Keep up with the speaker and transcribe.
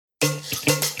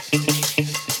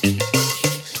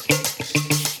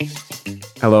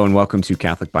Hello and welcome to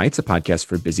Catholic Bites, a podcast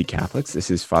for busy Catholics. This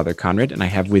is Father Conrad, and I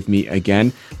have with me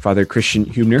again Father Christian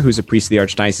Hübner, who's a priest of the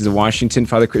Archdiocese of Washington.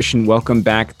 Father Christian, welcome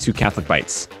back to Catholic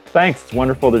Bites. Thanks. It's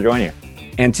wonderful to join you.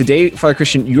 And today, Father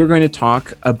Christian, you're going to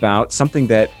talk about something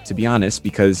that, to be honest,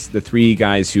 because the three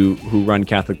guys who run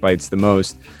Catholic Bites the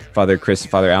most, Father Chris,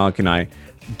 Father Alec, and I,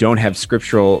 don't have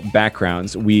scriptural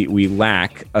backgrounds. We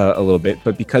lack a little bit,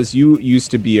 but because you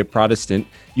used to be a Protestant,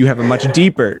 you have a much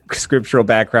deeper scriptural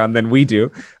background than we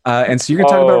do, and so you're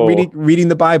going to talk about reading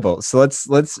the Bible. So let's.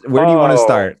 Where do you want to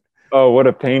start? Oh, what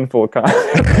a painful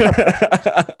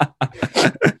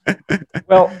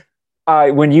Well,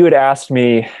 when you had asked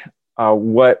me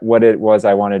what it was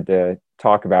I wanted to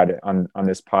talk about it on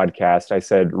this podcast, I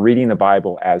said reading the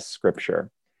Bible as Scripture.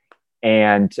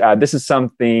 And this is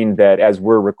something that, as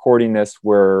we're recording this,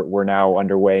 we're now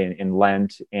underway in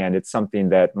Lent, and it's something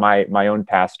that my own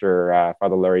pastor,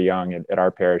 Father Larry Young, at our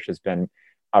parish, has been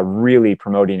really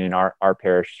promoting in our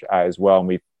parish as well. And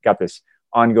we've got this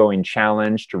ongoing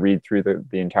challenge to read through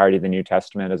the entirety of the New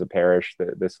Testament as a parish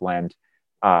this Lent.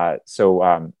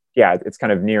 So it's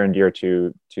kind of near and dear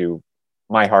to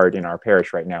my heart in our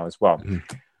parish right now as well.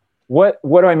 Mm-hmm. What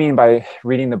do I mean by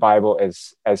reading the Bible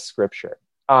as Scripture?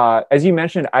 As you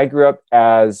mentioned, I grew up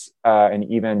as an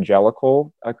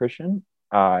evangelical Christian,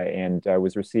 and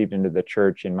was received into the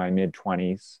church in my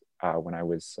mid-20s when I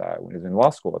was in law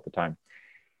school at the time.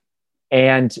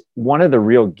 And one of the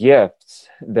real gifts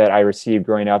that I received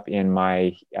growing up in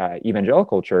my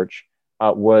evangelical church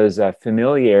was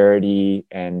familiarity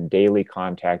and daily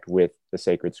contact with the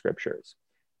sacred scriptures,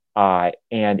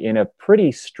 and in a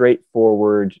pretty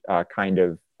straightforward kind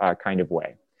of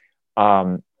way.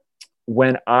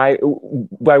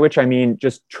 By which I mean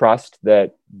just trust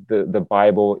that the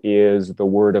Bible is the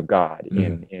Word of God,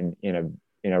 mm-hmm. in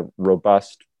a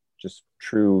robust, just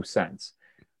true sense.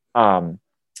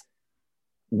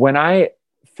 When I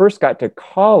first got to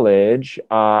college,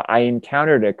 I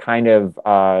encountered a kind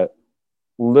of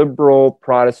liberal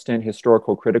Protestant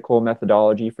historical critical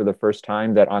methodology for the first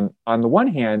time that on the one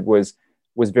hand was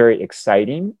very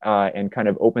exciting and kind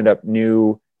of opened up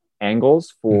new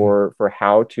angles for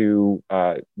how to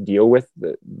deal with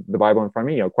the Bible in front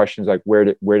of me. Questions like where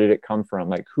did it come from?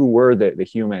 Like, who were the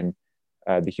human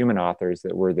authors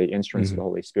that were the instruments mm-hmm. of the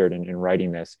Holy Spirit in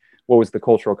writing this? What was the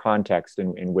cultural context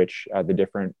in which the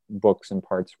different books and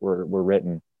parts were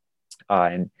written?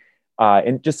 And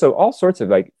just so all sorts of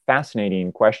like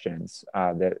fascinating questions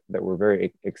that were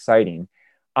very exciting.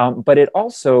 But it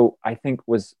also, I think,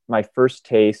 was my first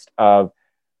taste of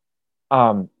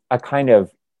a kind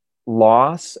of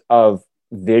loss of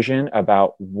vision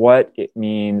about what it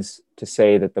means to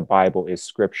say that the Bible is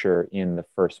Scripture in the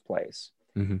first place.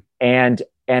 Mm-hmm. And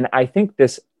I think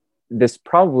this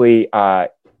probably, I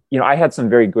had some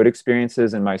very good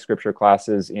experiences in my scripture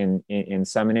classes in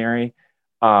seminary.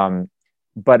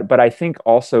 But I think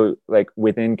also, like,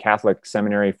 within Catholic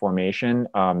seminary formation,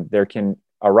 there can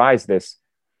arise this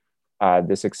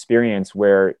experience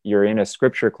where you're in a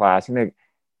scripture class and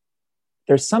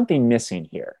there's something missing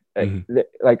here. Mm-hmm.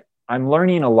 Like I'm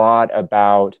learning a lot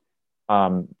about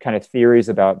kind of theories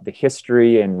about the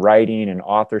history and writing and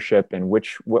authorship and what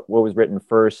was written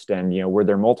first, and were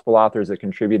there multiple authors that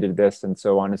contributed to this, and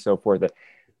so on and so forth. That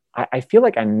I feel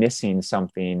like I'm missing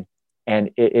something, and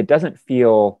it doesn't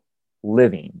feel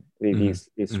living, these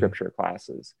mm-hmm. scripture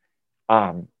classes.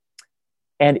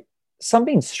 And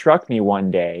something struck me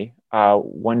one day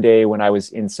when I was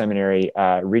in seminary,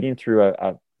 reading through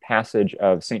a passage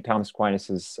of St. Thomas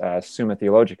Aquinas's Summa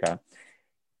Theologica,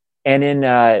 and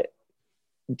in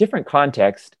different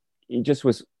context, he just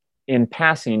was in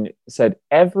passing said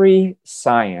every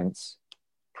science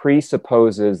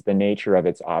presupposes the nature of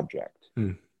its object.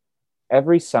 Mm.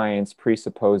 Every science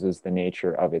presupposes the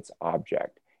nature of its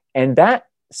object, and that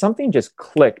something just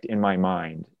clicked in my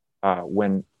mind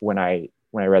when I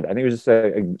read that. I think it was just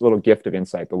a little gift of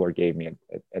insight the Lord gave me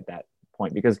at that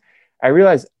point, because I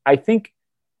realized, I think,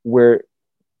 where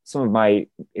some of my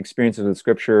experiences with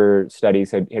scripture studies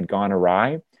had gone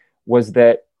awry was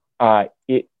that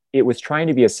it was trying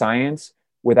to be a science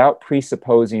without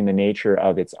presupposing the nature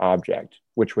of its object,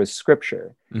 which was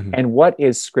scripture. Mm-hmm. And what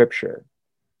is scripture?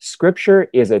 Scripture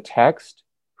is a text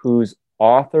whose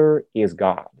author is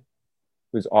God,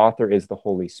 whose author is the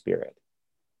Holy Spirit.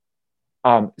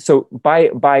 So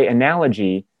by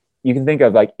analogy, you can think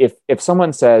of, like, if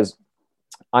someone says,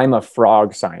 I'm a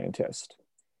frog scientist,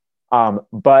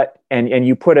 but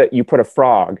you put a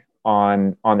frog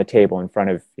on the table in front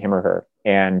of him or her,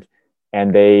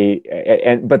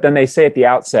 but then they say at the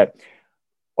outset,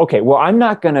 okay, well, I'm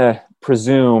not going to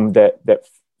presume that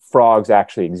frogs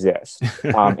actually exist.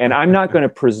 And I'm not going to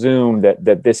presume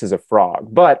that this is a frog,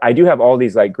 but I do have all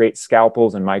these like great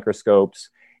scalpels and microscopes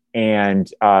and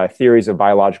theories of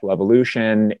biological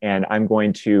evolution. And I'm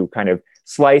going to kind of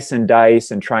slice and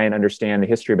dice and try and understand the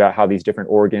history about how these different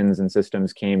organs and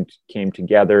systems came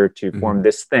together to form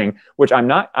this thing, which I'm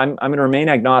going to remain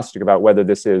agnostic about whether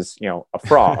this is, a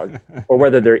frog or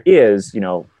whether there is,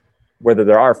 whether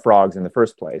there are frogs in the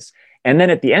first place. And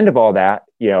then at the end of all that,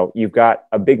 you've got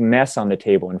a big mess on the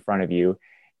table in front of you.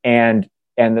 And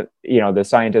the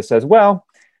scientist says, well,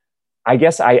 I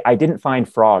guess I didn't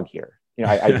find frog here.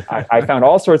 I found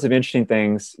all sorts of interesting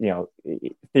things,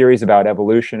 theories about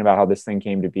evolution, about how this thing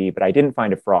came to be, but I didn't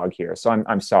find a frog here. So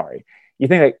I'm sorry. You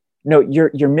think like, no,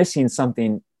 you're missing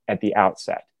something at the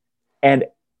outset. And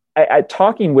I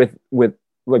talking with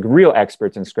like real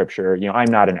experts in scripture,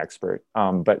 I'm not an expert,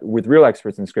 but with real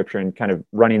experts in scripture and kind of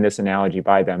running this analogy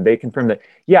by them, they confirm that,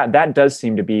 yeah, that does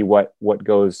seem to be what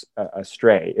goes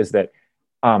astray, is that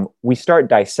we start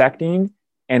dissecting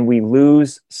and we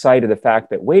lose sight of the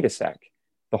fact that, wait a sec,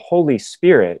 the Holy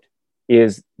Spirit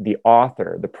is the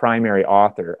author, the primary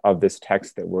author of this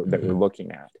text that we're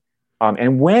looking at.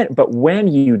 And when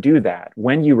you do that,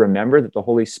 when you remember that the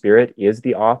Holy Spirit is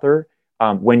the author,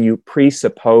 when you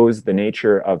presuppose the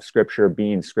nature of Scripture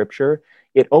being Scripture,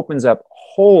 it opens up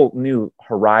whole new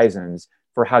horizons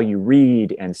for how you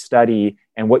read and study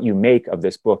and what you make of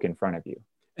this book in front of you.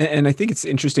 And I think it's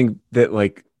interesting that,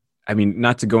 like, I mean,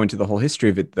 not to go into the whole history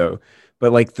of it though,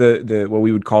 but like the what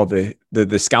we would call the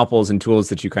scalpels and tools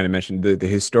that you kind of mentioned, the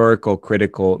historical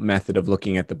critical method of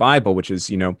looking at the Bible, which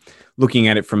is, looking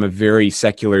at it from a very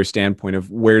secular standpoint of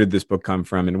where did this book come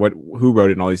from and who wrote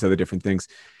it and all these other different things.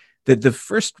 That the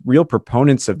first real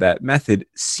proponents of that method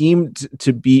seemed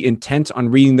to be intent on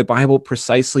reading the Bible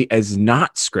precisely as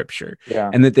not scripture.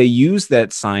 Yeah. And that they used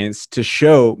that science to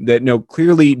show that, no,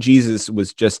 clearly Jesus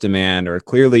was just a man, or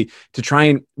clearly to try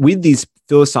and, with these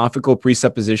philosophical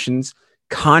presuppositions,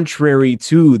 contrary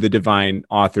to the divine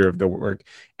author of the work.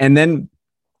 And then,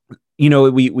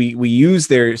 we use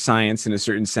their science in a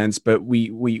certain sense, but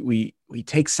we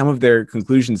take some of their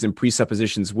conclusions and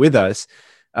presuppositions with us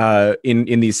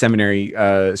in these seminary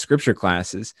scripture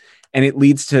classes, and it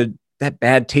leads to that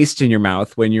bad taste in your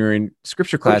mouth when you're in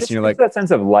scripture class and you're like, that sense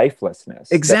of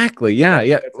lifelessness. Exactly.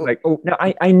 Yeah. Like, no,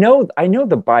 I know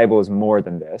the Bible is more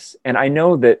than this, and I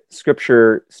know that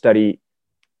scripture study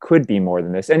could be more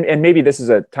than this, and maybe this is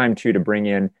a time too to bring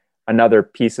in another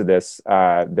piece of this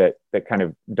that kind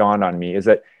of dawned on me, is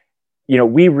that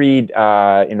we read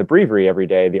in the breviary every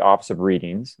day, the Office of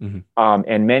Readings,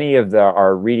 and many of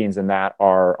our readings in that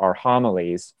are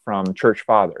homilies from church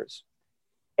fathers.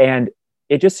 And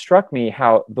it just struck me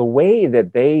how the way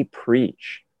that they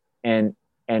preach and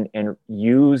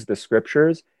use the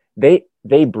scriptures, they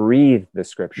breathe the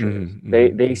scriptures.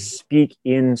 They speak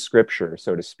in scripture,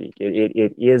 so to speak.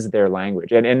 It is their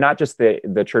language. And not just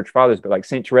the church fathers, but like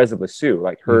Saint Therese of Lisieux,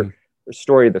 like her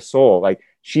Story of the Soul, like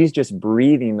she's just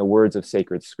breathing the words of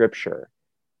sacred scripture.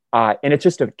 And it's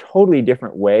just a totally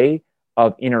different way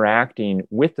of interacting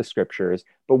with the scriptures,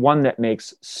 but one that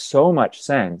makes so much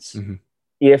sense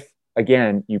if,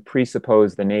 again, you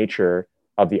presuppose the nature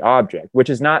of the object, which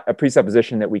is not a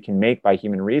presupposition that we can make by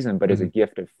human reason, but is a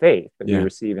gift of faith that we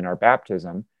receive in our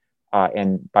baptism,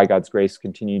 and by God's grace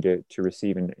continue to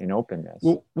receive in openness.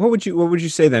 Well, what would you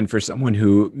say then for someone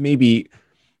who maybe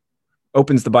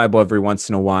opens the Bible every once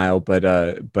in a while, but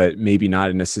maybe not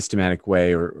in a systematic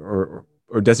way, or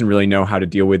doesn't really know how to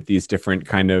deal with these different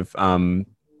kind of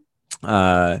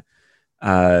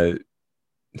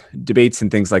debates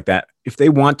and things like that? If they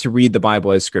want to read the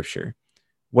Bible as scripture,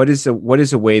 what is a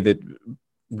way that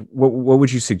what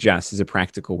would you suggest as a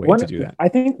practical way to do that? I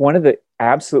think one of the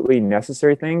absolutely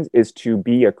necessary things is to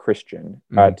be a Christian,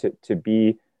 to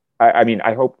be.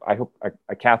 I hope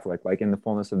a Catholic, like in the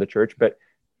fullness of the church, but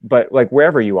like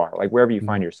wherever you are, like wherever you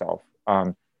find yourself,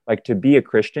 like to be a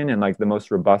Christian in like the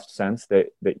most robust sense that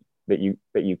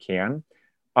you can,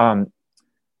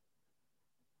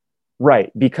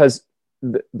 right? Because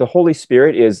the Holy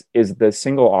Spirit is the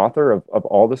single author of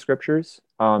all the scriptures,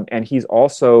 and he's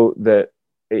also the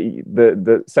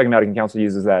Second Vatican Council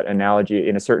uses that analogy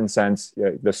in a certain sense,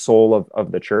 the soul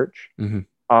of the church.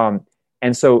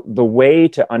 And so the way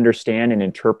to understand and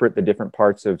interpret the different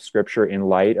parts of scripture in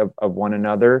light of one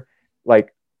another,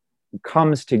 like,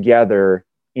 comes together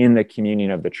in the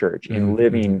communion of the church, in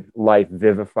living life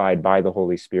vivified by the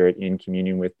Holy Spirit in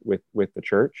communion with the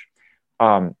church.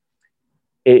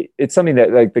 It's something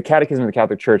that, like, the Catechism of the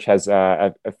Catholic Church has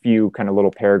a few kind of little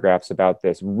paragraphs about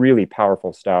this, really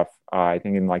powerful stuff. I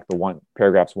think in like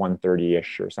paragraphs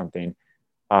 130-ish or something.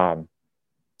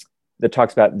 that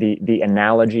talks about the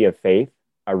analogy of faith,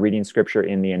 reading scripture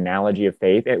in the analogy of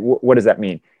faith. What does that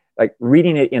mean? Like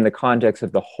reading it in the context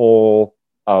of the whole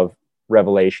of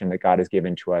revelation that God has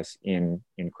given to us in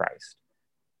Christ.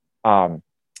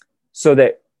 So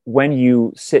that when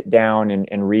you sit down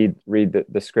and read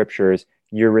the scriptures,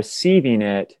 you're receiving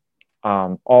it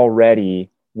already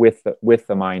with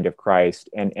the mind of Christ,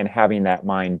 and having that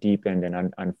mind deepened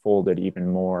and unfolded even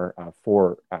more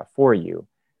for you.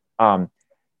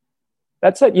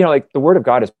 That said, like the Word of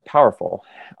God is powerful,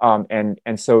 and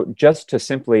so just to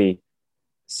simply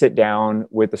sit down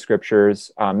with the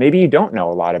scriptures, maybe you don't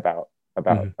know a lot about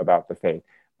the faith,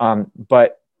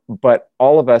 but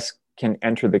all of us can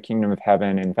enter the kingdom of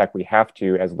heaven. In fact, we have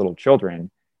to as little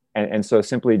children, and so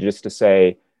simply just to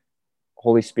say,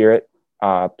 Holy Spirit,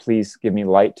 please give me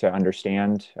light to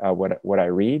understand what I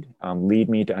read. Lead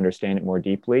me to understand it more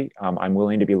deeply. I'm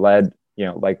willing to be led,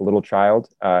 like a little child,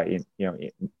 by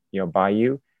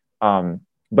you.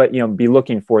 But be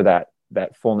looking for that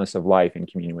fullness of life in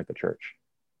communion with the church.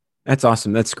 That's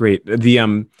awesome. That's great. The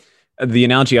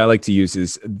analogy I like to use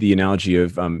is the analogy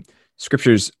of the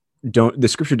scripture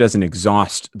doesn't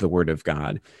exhaust the Word of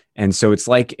God, and so it's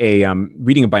like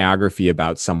reading a biography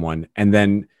about someone and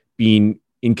then being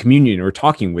in communion or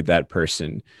talking with that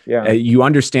person. You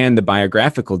understand the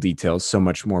biographical details so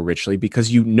much more richly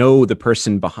because you know the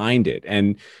person behind it.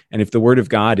 And if the Word of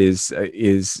God is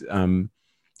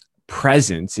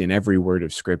present in every word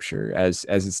of Scripture as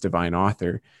its divine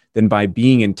author, then by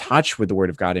being in touch with the Word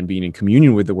of God and being in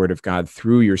communion with the Word of God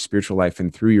through your spiritual life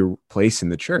and through your place in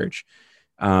the church,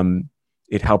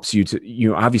 it helps you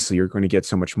to, obviously you're going to get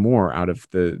so much more out of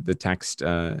the text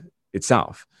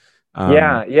itself.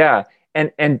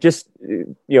 And just,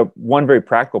 one very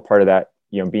practical part of that,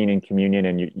 being in communion,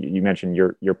 and you mentioned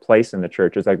your place in the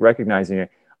church, is like recognizing that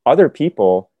other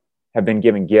people have been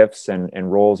given gifts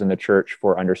and roles in the church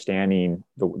for understanding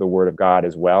the Word of God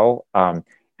as well.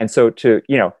 And so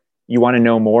you want to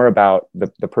know more about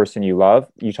the person you love,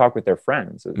 you talk with their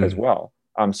friends as well.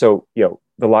 So,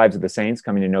 the lives of the saints,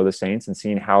 coming to know the saints and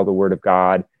seeing how the Word of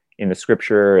God in the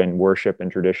scripture and worship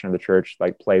and tradition of the church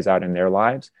like plays out in their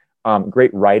lives.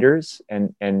 Great writers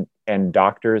and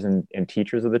doctors and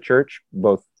teachers of the church,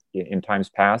 both in times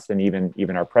past and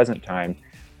even our present time,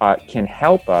 can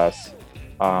help us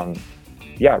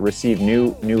receive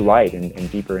new light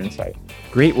and deeper insight.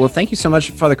 Great. Well, thank you so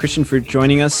much, Father Christian, for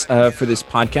joining us for this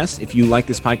podcast. If you like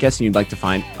this podcast and you'd like to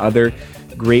find other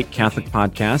great Catholic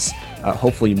podcasts,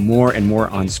 hopefully more and more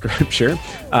on Scripture,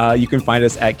 you can find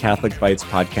us at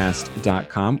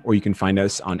CatholicBitesPodcast.com, or you can find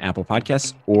us on Apple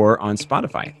Podcasts or on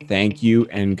Spotify. Thank you,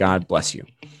 and God bless you.